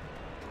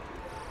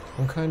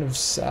 I'm kind of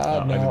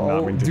sad No, I did now.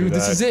 not mean to do Dude,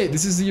 this that. is it.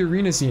 This is the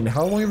arena scene.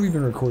 How long have we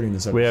been recording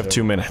this episode? We have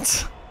 2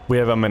 minutes. We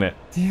have a minute.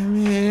 Damn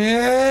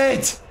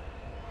it!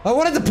 I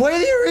wanted to play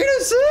the arena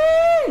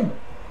scene!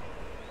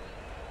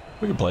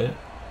 We can play it.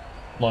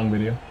 Long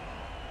video.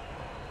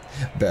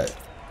 Bet.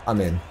 I'm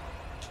in.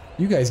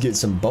 You guys get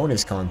some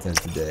bonus content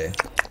today.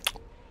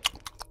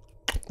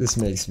 This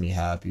makes me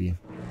happy.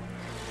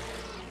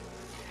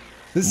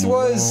 This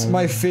was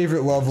my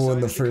favorite level in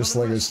the first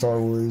LEGO Star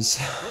Wars.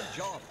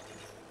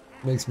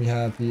 Makes me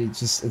happy.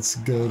 It's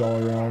good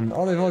all around.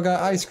 Oh, they've all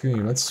got ice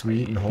cream. That's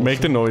sweet and wholesome. Make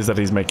the noise that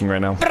he's making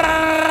right now.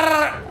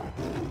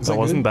 That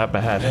wasn't that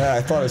bad. Yeah,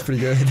 I thought it was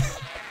pretty good.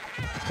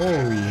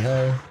 Holy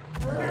hell.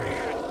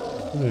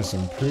 There's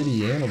some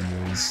pretty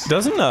animals.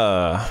 Doesn't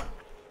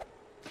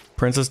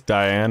Princess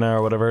Diana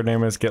or whatever her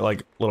name is get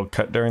like a little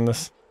cut during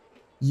this?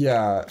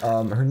 Yeah,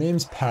 her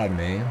name's Padme.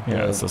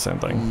 Yeah, it's the same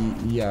thing.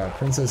 Yeah,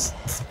 Princess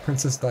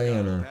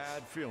Diana.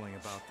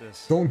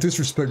 Don't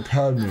disrespect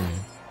Padme.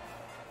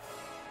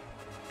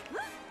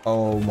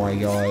 Oh my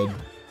god.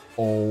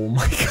 Oh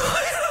my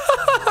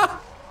god.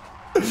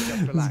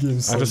 This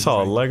game's so I just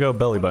saw a Lego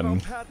belly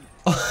button.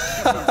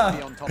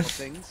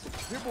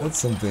 That's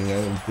something I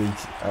didn't think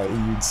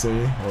you'd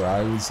say, or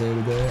I would say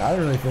today. I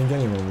don't really think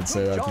anyone would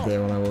say that today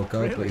when I woke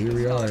up, but here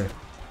we are.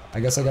 I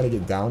guess I gotta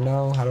get down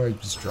now. How do I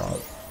just drop?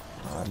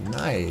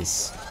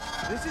 Nice.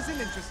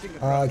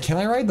 Can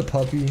I ride the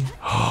puppy?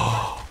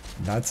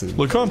 That's it.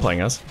 Look who I'm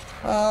playing as.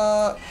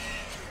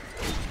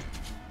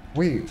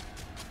 Wait.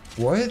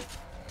 What?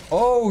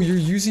 Oh, you're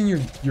using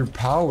your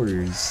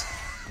powers.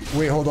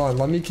 Wait, hold on.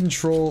 Let me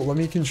control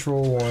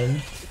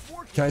one.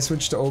 Can I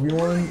switch to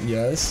Obi-Wan?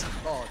 Yes.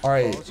 All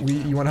right.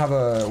 You want to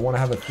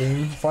have a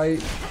thing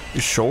fight?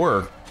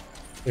 Sure.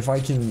 If I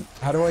can,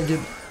 how do I get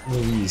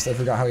released? I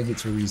forgot how he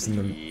gets released in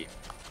the.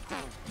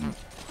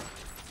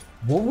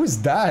 What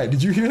was that?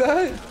 Did you hear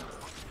that?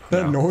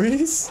 That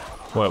noise?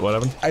 What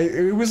happened?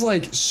 It was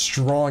like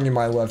strong in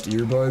my left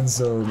earbud,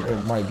 so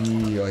it might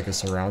be like a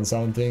surround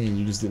sound thing and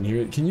you just didn't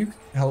hear it. Can you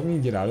help me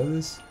get out of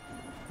this?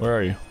 Where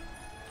are you?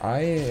 I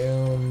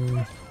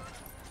am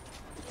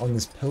on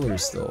this pillar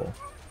still.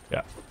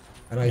 Yeah.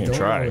 And I don't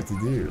know what to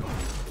do.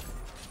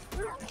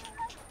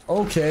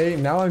 Okay,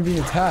 now I'm being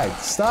attacked.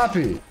 Stop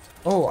it!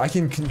 Oh, I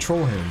can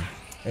control him.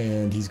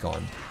 And he's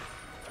gone.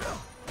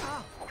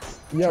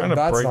 Yeah,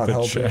 that's not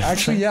helping.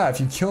 Actually, yeah, if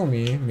you kill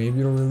me,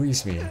 maybe it'll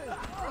release me.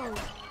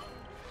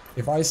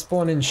 If I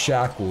spawn in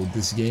shackled,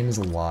 this game is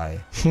a lie.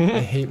 I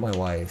hate my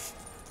life.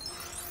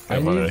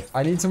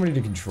 I need somebody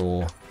to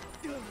control.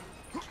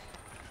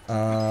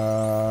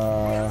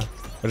 I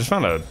just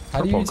found a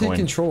how do you take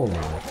control of me?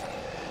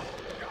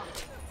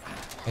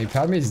 Hey,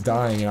 Padme's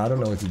dying and I don't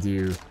know what to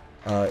do.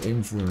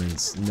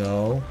 Influence.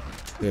 No.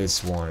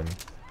 This one.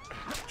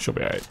 She'll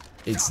be alright.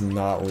 It's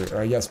not worth.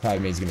 I guess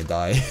Padme's gonna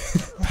die.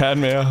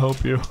 Padme, I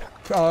hope you.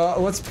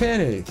 Let's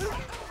panic.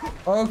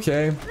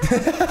 Okay.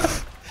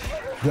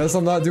 Guess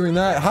I'm not doing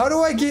that. How do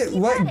I get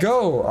let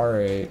go?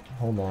 Alright,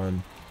 hold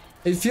on.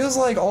 It feels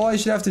like all I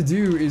should have to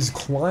do is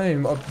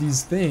climb up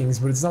these things,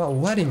 but it's not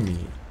letting me.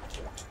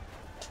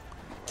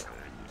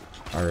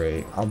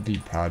 Alright, I'll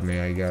beat Padme,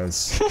 I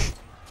guess.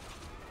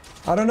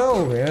 I don't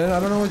know, man. I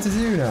don't know what to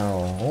do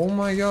now. Oh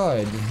my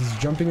god, he's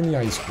jumping in the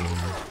ice cream.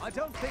 I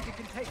don't think it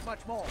can take much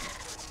more.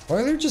 Why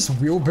are there just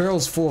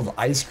wheelbarrows full of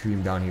ice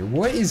cream down here?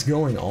 What is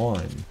going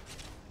on?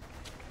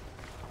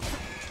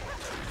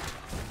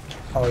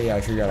 Oh yeah,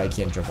 I forgot I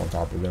can't jump on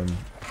top of them.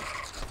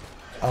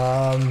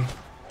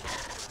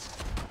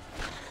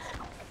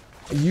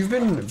 You've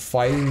been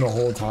fighting the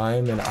whole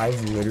time, and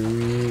I've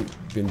literally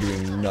been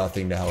doing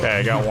nothing to help. Okay,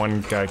 I got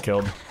one guy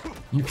killed.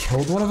 You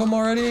killed one of them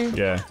already?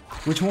 Yeah.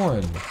 Which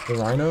one? The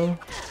rhino?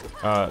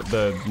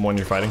 The one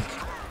you're fighting.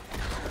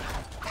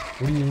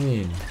 What do you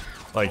mean?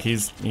 Like,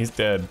 he's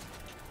dead.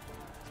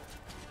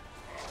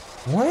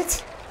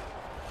 What?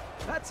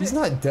 He's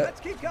not dead. Let's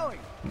keep going.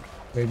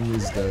 Maybe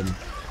he's dead.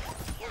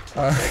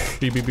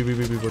 Beep,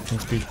 what's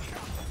his speed?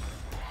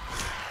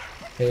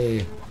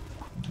 Hey,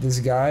 this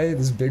guy,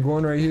 this big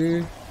one right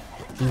here,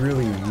 he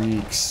really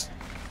reeks.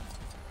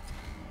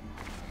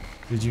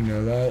 Did you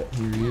know that?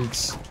 He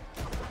reeks.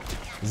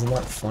 Isn't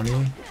that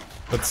funny?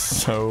 That's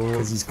so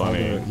he's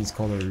funny. He's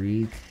called a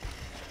reek.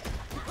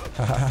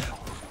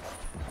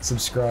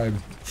 Subscribe.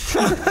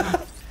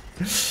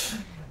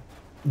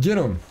 Get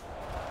him.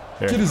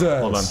 Here, Get his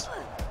ass. Hold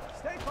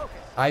on.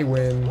 I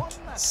win.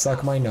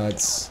 Suck my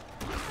nuts.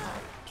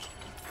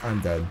 I'm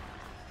dead.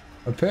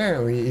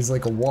 Apparently, he's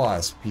like a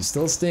wasp. He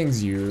still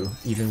stings you,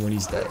 even when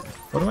he's dead.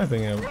 What am I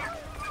thinking of?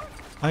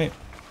 I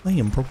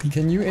am broken.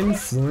 Can you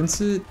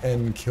influence it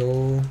and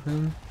kill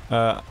him?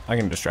 I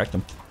can distract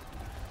him.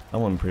 That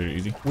one pretty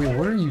easy. Wait,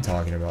 what are you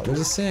talking about? There's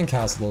a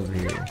sandcastle over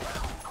here.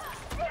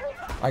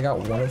 I got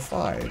 1 of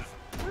 5.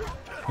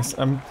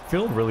 I'm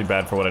feeling really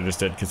bad for what I just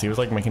did, because he was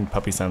like making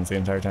puppy sounds the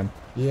entire time.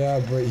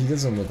 Yeah, but he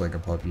doesn't look like a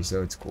puppy,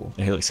 so it's cool.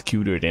 He looks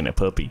cuter than a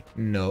puppy.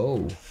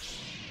 No.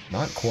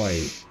 Not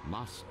quite.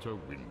 Master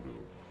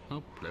Windu,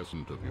 how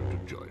pleasant of you to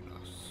join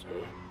us.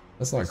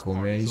 That's not cool,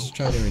 man. He's just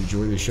trying to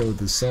enjoy the show with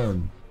the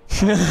sun.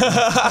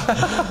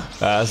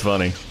 That's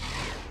funny.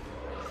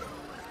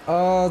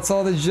 Oh, it's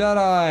all the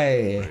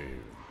Jedi.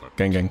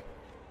 Gang gang.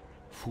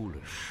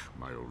 Foolish,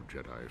 my old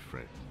Jedi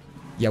friend.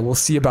 Yeah, we'll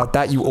see about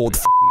that, you old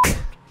f***.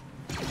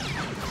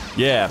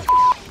 Yeah.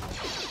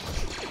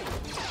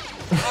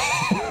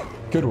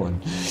 Good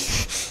one.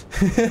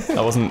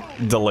 That wasn't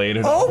delayed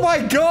at all. Oh my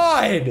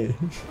god!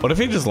 What if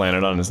he just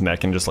landed on his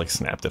neck and just like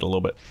snapped it a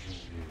little bit?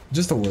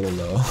 Just a little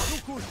though.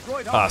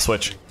 Ah,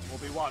 switch.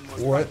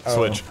 What? Oh.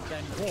 Switch.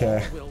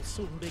 Okay.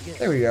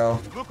 There we go.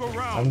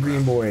 I'm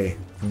Green Boy.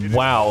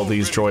 Wow,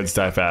 these droids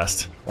die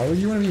fast. Why would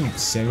you want to be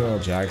Samuel L.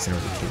 Jackson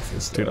over Kid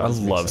Fisto? Dude, I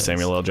love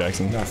Samuel L.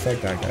 Jackson. Nah, fuck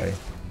that guy.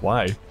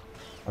 Why?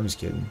 I'm just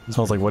kidding.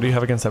 I was like, what do you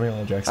have against Samuel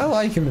L. Jackson? I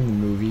like him in the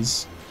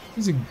movies.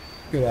 He's a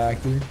good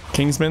actor.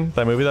 Kingsman,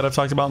 that movie that I've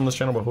talked about on this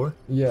channel before.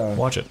 Yeah.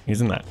 Watch it.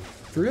 He's in that.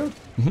 For real?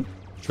 Mm-hmm.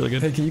 It's really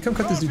good. Hey, can you come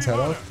cut this dude's head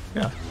off?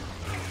 Yeah.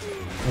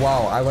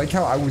 Wow, I like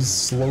how I was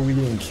slowly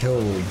getting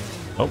killed.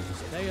 Oh,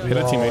 hit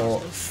a while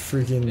teammate.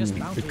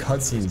 freaking the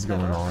cutscene's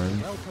going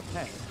on.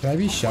 Can I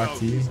be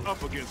Shakti?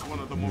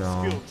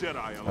 No.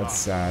 That's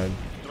sad.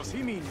 Does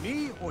he mean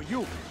me or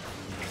you?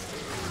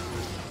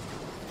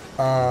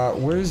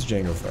 Where's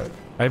Django Fett?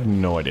 I have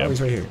no idea. Oh,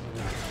 he's right here.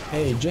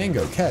 Hey,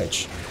 Django,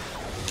 catch.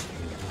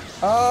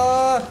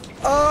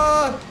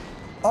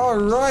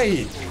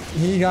 Alright.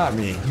 He got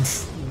me.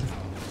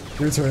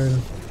 Your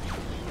turn.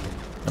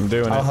 I'm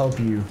doing I'll it. help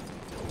you.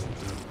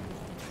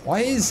 Why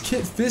is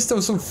Kit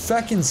Fisto so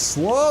fucking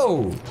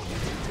slow? It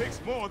takes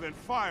more than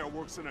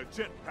fireworks and a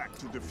jetpack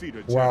to defeat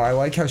a Jedi. Wow, I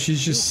like how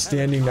she's just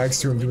standing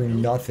next to him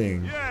doing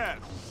nothing. Yes,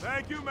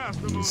 thank you,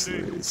 Master Mooney.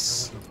 Useless.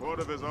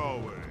 Supportive as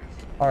always.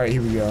 Alright,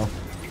 here we go.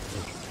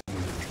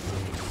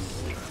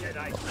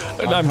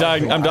 I'm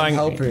dying. I'm dying.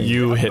 helping.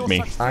 You hit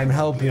me. I'm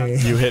helping.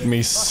 You hit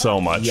me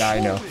so much. Yeah, I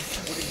know.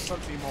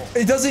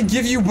 It doesn't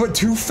give you but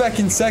 2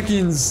 fucking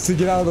seconds to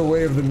get out of the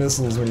way of the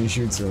missiles when he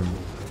shoots them.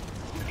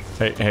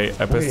 Hey,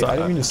 I pissed Wait, off. I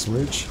didn't mean to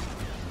switch.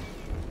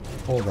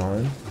 Hold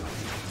on.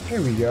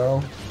 There we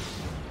go.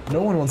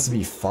 No one wants to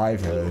be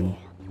 5-head.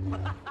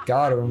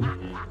 Got him.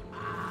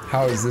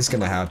 How is this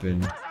gonna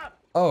happen?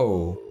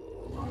 Oh.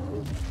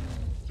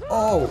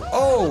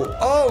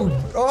 Oh.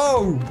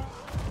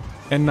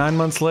 And 9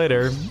 months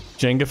later,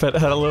 Jango Fett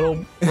had a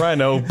little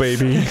rhino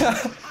baby.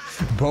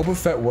 Boba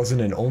Fett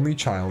wasn't an only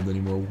child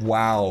anymore.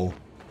 Wow.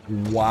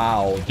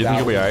 Wow. You think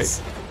he'll be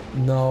alright?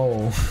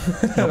 No.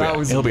 That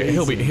was he'll be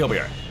amazing.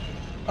 alright.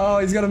 Oh,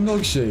 he's got a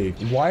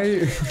milkshake.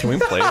 Why? Can we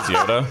play as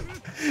Yoda?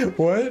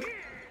 What?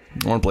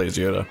 I want to play as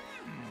Yoda.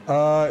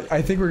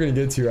 I think we're gonna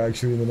get to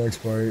actually in the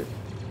next part.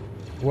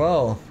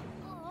 Well.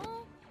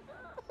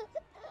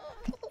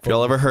 If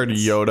y'all ever heard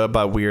Yoda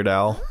by Weird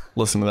Al,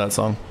 listen to that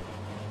song.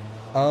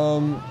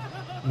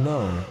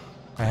 No.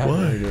 I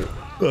haven't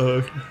heard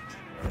it.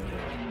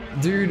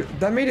 Dude,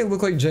 that made it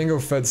look like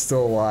Jango Fett's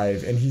still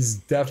alive, and he's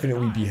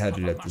definitely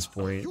beheaded at this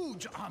point. Oh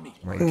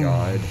my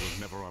god. We'll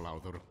never allow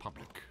the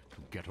Republic to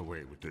get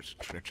away with this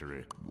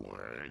treachery.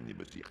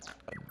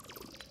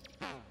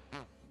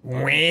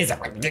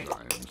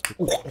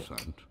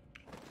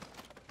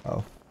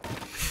 Oh.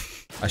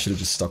 I should have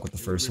just stuck with the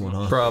first one,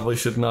 huh? Probably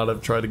should not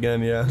have tried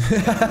again, yeah.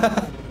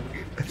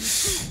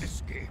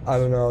 I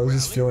don't know, I was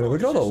just feeling it.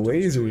 Look at all the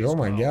lasers, oh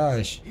my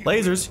gosh.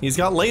 Lasers, he's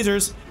got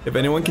lasers. If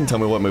anyone can tell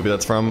me what movie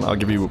that's from, I'll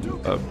give you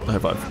a high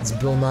five. It's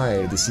Bill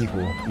Nye, the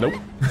sequel. Nope.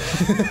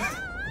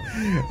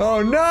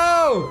 Oh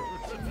no!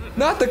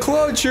 Not the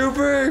clone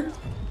trooper!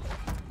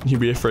 You'd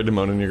be afraid to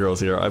moan in your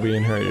girl's ear. I'd be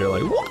in her ear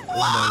like, what? Oh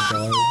my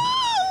god.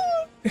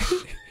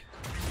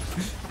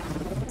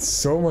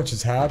 So much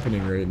is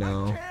happening right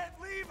now. Can't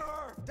leave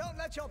her! Don't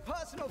let your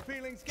personal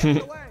feelings get in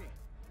the way.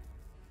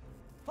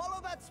 Follow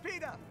that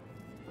speeder.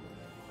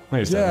 I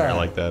used to have hair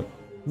like that.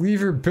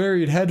 Leave her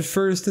buried head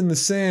first in the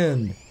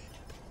sand.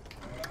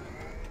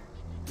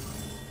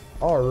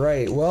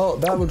 Alright, well,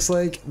 that looks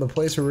like the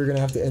place where we're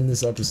gonna have to end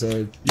this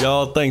episode.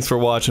 Y'all, thanks for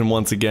watching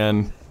once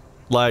again.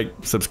 Like,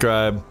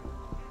 subscribe.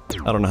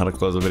 I don't know how to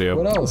close a video.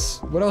 What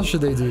else? What else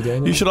should they do,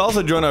 Daniel? You should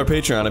also join our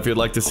Patreon if you'd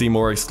like to see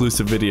more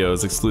exclusive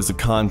videos, exclusive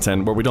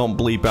content, where we don't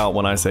bleep out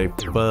when I say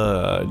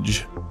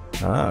fudge.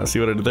 Ah, see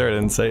what I did there? I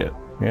didn't say it.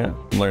 Yeah,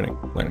 I'm learning.